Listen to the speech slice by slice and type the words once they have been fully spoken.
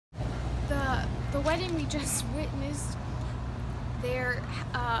wedding we just witnessed, their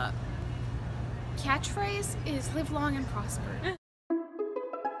catchphrase is "Live long and prosper."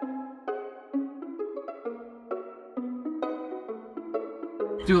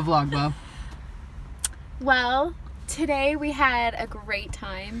 Do a vlog, Bob. Well, today we had a great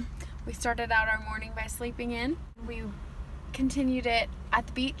time. We started out our morning by sleeping in. We continued it at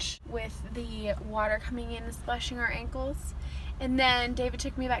the beach with the water coming in and splashing our ankles. And then David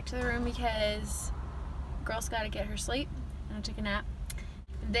took me back to the room because girl's got to get her sleep, and I took a nap.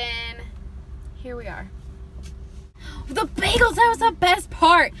 And then here we are. The bagels, that was the best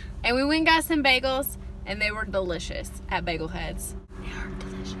part. And we went and got some bagels, and they were delicious at Bagel Heads. They are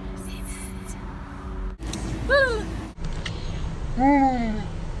delicious. Woo!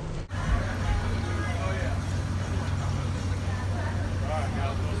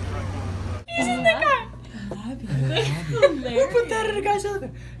 Isn't that guy? Who put that in a guy's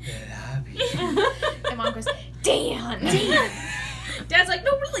elevator? And Mom goes, Dan! Dad's like,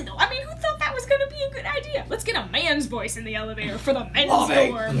 no, really though. I mean, who thought that was gonna be a good idea? Let's get a man's voice in the elevator for the men's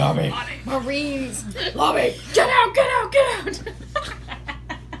door. Lobby. Marines! Lobby. Get out! Get out! Get out!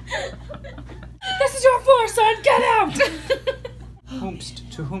 This is your floor, son. Get out!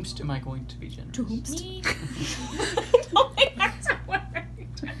 To whomst am I going to be generous? To whomst? Me. I don't think that's a word.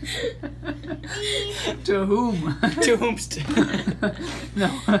 To whom? To whomst. No.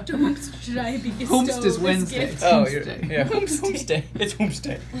 To whomst should I be bestowed Whomst is Wednesday. this gift? Oh, Whomst yeah. Whomst Whomst day. It's whomst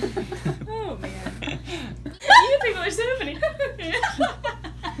day. Oh man. You people are so funny.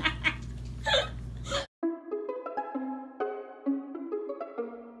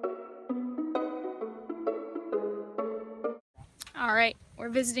 Alright, we're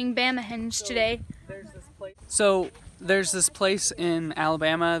visiting Bamahenge today. So there's this place in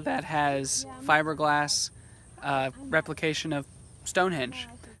Alabama that has fiberglass replication of Stonehenge.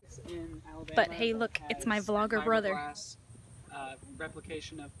 But hey, look, it's my vlogger brother.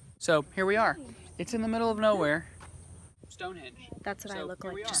 Replication of. So here we are. It's in the middle of nowhere. Stonehenge. That's what I look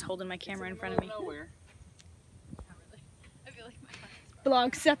like, just holding my camera in front of me.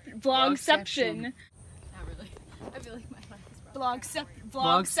 Vlogception. Not really. I feel like my life is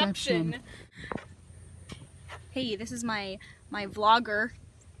Vlogception. Hey, this is my vlogger.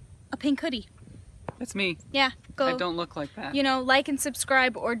 A pink hoodie. That's me. Yeah, go. I don't look like that. You know, like and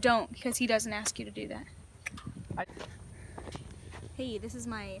subscribe or don't, because he doesn't ask you to do that. Hey, this is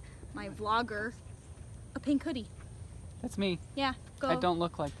my vlogger. A pink hoodie. That's me. Yeah, go. I don't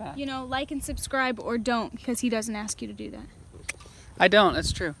look like that. You know, like and subscribe or don't, because he doesn't ask you to do that. I don't,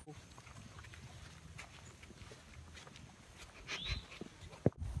 that's true.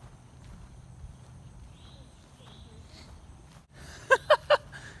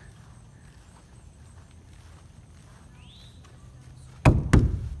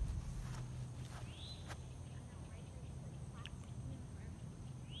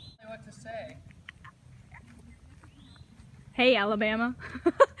 What to say? Hey, Alabama.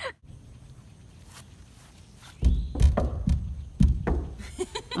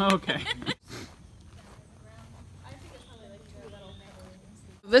 Okay.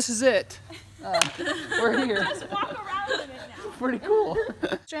 This is it. We're here. Just walk around in it now. Pretty cool.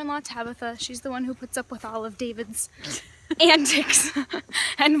 Sister-in-law Tabitha, she's the one who puts up with all of David's antics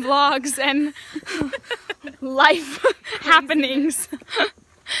and vlogs and life happenings.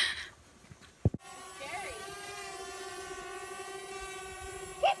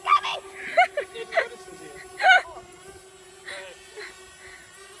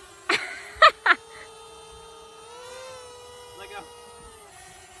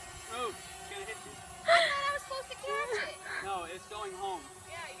 No, it's going home.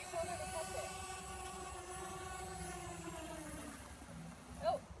 Yeah, you told her to catch it.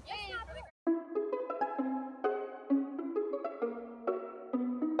 Oh, yay!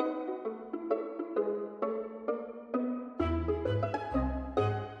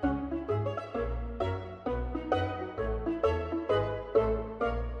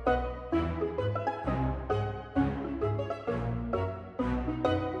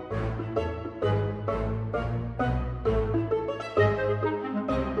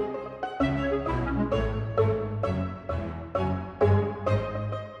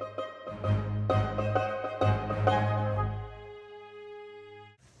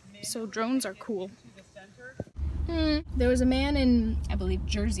 So drones are cool. There was a man in, I believe,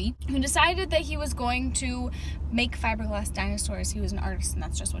 Jersey, who decided that he was going to make fiberglass dinosaurs. He was an artist, and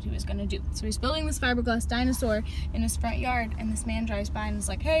that's just what he was going to do. So he's building this fiberglass dinosaur in his front yard, and this man drives by and is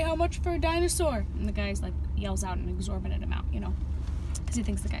like, hey, how much for a dinosaur? And the guy's like, yells out an exorbitant amount, you know, because he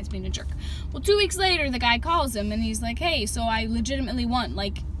thinks the guy's being a jerk. Well, 2 weeks later, the guy calls him, and he's like, hey, so I legitimately want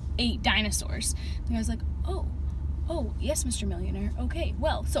like ate dinosaurs. The guy's like, oh, yes, Mr. Millionaire. Okay,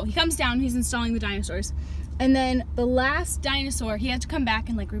 well, so he comes down, he's installing the dinosaurs. And then the last dinosaur, he had to come back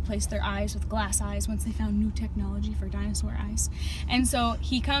and like replace their eyes with glass eyes once they found new technology for dinosaur eyes. And so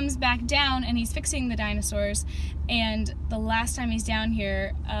he comes back down and he's fixing the dinosaurs. And the last time he's down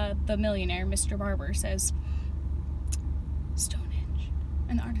here, the millionaire, Mr. Barber, says, Stonehenge.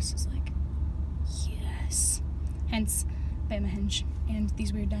 And the artist is like, yes. Hence, Bamahenge and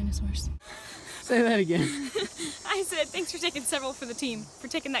these weird dinosaurs. Say that again. I said, thanks for taking several for the team, for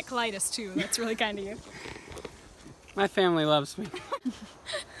taking that colitis too. That's really kind of you. My family loves me.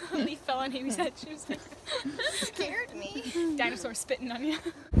 A leaf fell on Amy's head. She was like, Scared me. dinosaur spitting on you.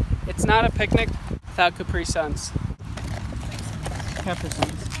 It's not a picnic without Capri Suns. Capri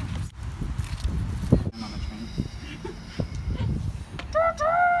Suns. I'm on the train.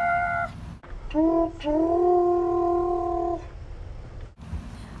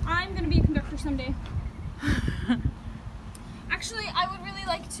 I'm gonna be a conductor someday. Actually, I would really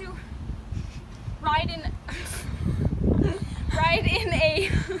like to ride in a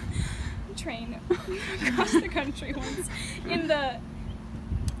train across the country once in the,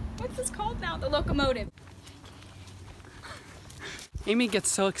 what's this called now? The locomotive. Amy gets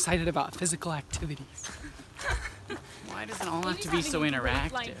so excited about physical activities. Why does it all have to be so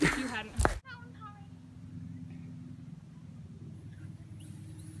interactive? Like, if you hadn't heard.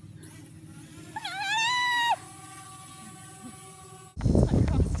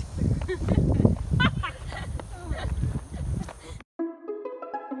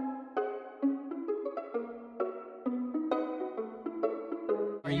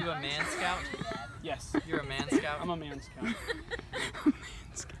 Are you a man scout? Yes. You're a man scout? I'm a man scout.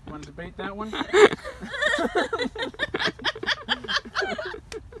 Want to debate that one?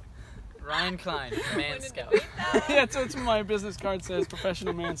 Ryan Klein, man scout. Yeah, that's what my business card says,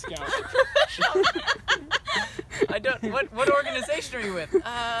 professional man scout. I don't. What organization are you with?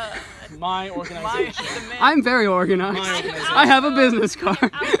 My organization. Man. I'm very organized. My organization. I have a business card.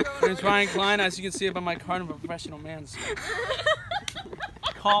 Outgrown My name's Ryan Klein. As you can see it by my card, I'm a professional man scout.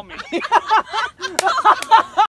 Call me.